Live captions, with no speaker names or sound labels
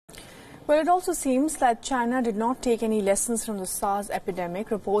Well, it also seems that China did not take any lessons from the SARS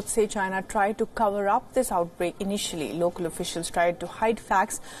epidemic. Reports say China tried to cover up this outbreak initially. Local officials tried to hide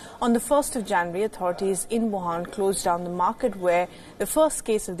facts. On the 1st of January, authorities in Wuhan closed down the market where the first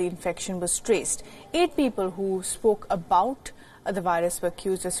case of the infection was traced. 8 people who spoke about the virus were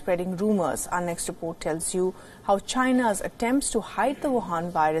accused of spreading rumours. Our next report tells you how China's attempts to hide the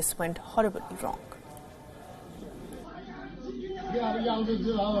Wuhan virus went horribly wrong.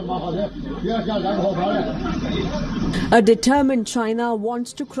 A determined China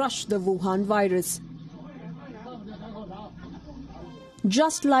wants to crush the Wuhan virus,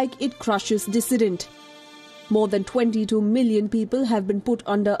 just like it crushes dissident. More than 22 million people have been put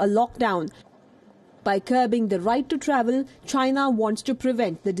under a lockdown. By curbing the right to travel, China wants to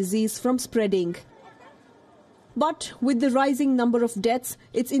prevent the disease from spreading. But with the rising number of deaths,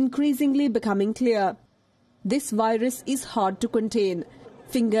 it's increasingly becoming clear. This virus is hard to contain.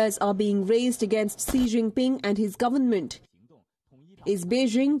 Fingers are being raised against Xi Jinping and his government. Is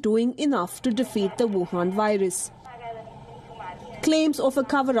Beijing doing enough to defeat the Wuhan virus? Claims of a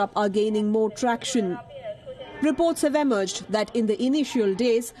cover-up are gaining more traction. Reports have emerged that in the initial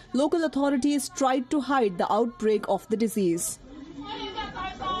days, local authorities tried to hide the outbreak of the disease.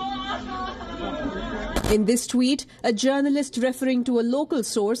 In this tweet, a journalist referring to a local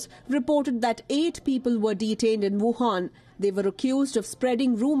source reported that 8 people were detained in Wuhan. They were accused of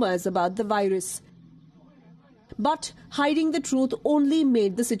spreading rumours about the virus. But hiding the truth only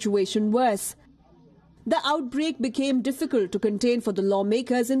made the situation worse. The outbreak became difficult to contain for the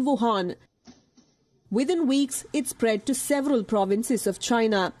lawmakers in Wuhan. Within weeks, it spread to several provinces of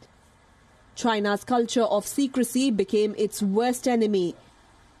China. China's culture of secrecy became its worst enemy.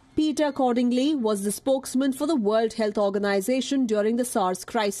 Peter Cordingley was the spokesman for the World Health Organization during the SARS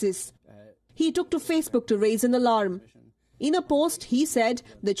crisis. He took to Facebook to raise an alarm. In a post, he said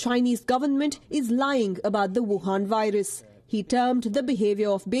the Chinese government is lying about the Wuhan virus. He termed the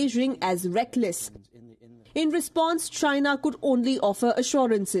behavior of Beijing as reckless. In response, China could only offer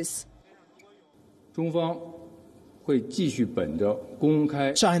assurances.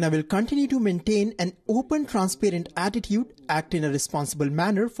 China will continue to maintain an open, transparent attitude, act in a responsible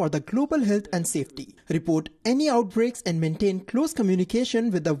manner for the global health and safety, report any outbreaks and maintain close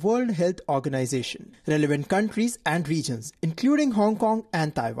communication with the World Health Organization, relevant countries and regions, including Hong Kong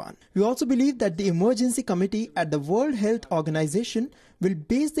and Taiwan. We also believe that the Emergency Committee at the World Health Organization will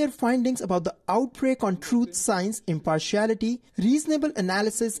base their findings about the outbreak on truth, science, impartiality, reasonable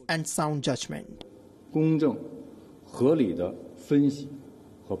analysis and sound judgment. On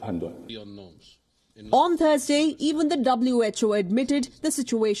Thursday, even the WHO admitted the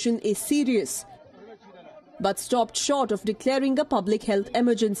situation is serious, but stopped short of declaring a public health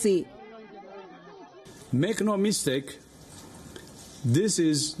emergency. Make no mistake, this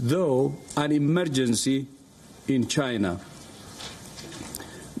is though an emergency in China,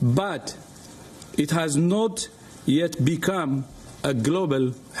 but it has not yet become a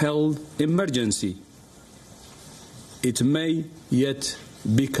global health emergency. It may yet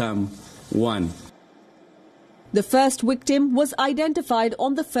become one. The first victim was identified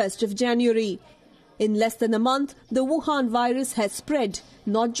on the 1st of January. In less than a month, the Wuhan virus has spread,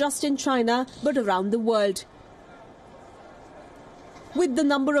 not just in China, but around the world. With the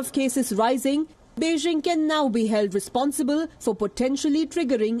number of cases rising, Beijing can now be held responsible for potentially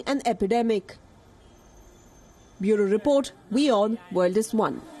triggering an epidemic. Bureau Report, WION World is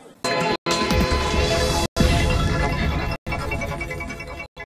One.